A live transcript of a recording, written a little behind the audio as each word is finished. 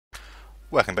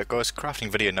Welcome back guys, crafting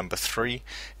video number 3.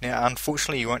 Now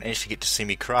unfortunately you won't actually get to see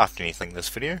me craft anything in this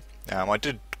video. I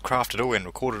did craft it all and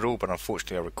record it all, but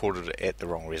unfortunately I recorded it at the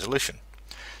wrong resolution.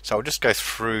 So I'll just go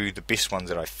through the best ones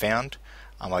that I found.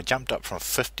 I jumped up from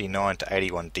 59 to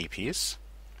 81 DPS.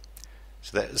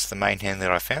 So that is the main hand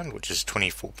that I found, which is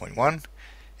 24.1,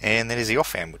 and that is the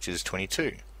offhand, which is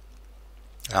 22.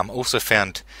 Also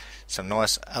found some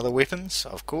nice other weapons,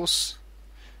 of course.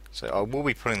 So I will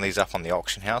be putting these up on the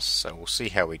auction house, so we'll see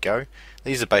how we go.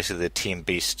 These are basically the 10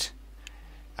 best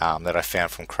that I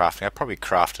found from crafting. I probably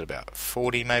crafted about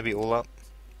 40 maybe all up.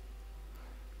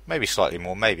 Maybe slightly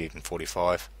more, maybe even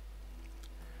 45.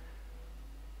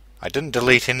 I didn't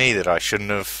delete any that I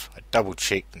shouldn't have. I double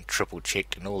checked and triple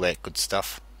checked and all that good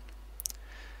stuff.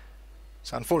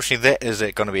 So unfortunately that is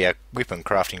going to be a weapon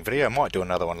crafting video. I might do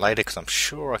another one later because I'm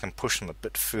sure I can push them a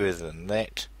bit further than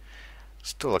that.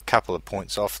 Still a couple of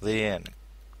points off there, and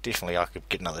definitely I could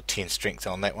get another 10 strength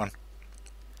on that one.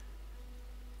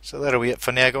 So that'll be it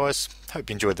for now guys. Hope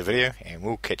you enjoyed the video, and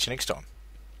we'll catch you next time.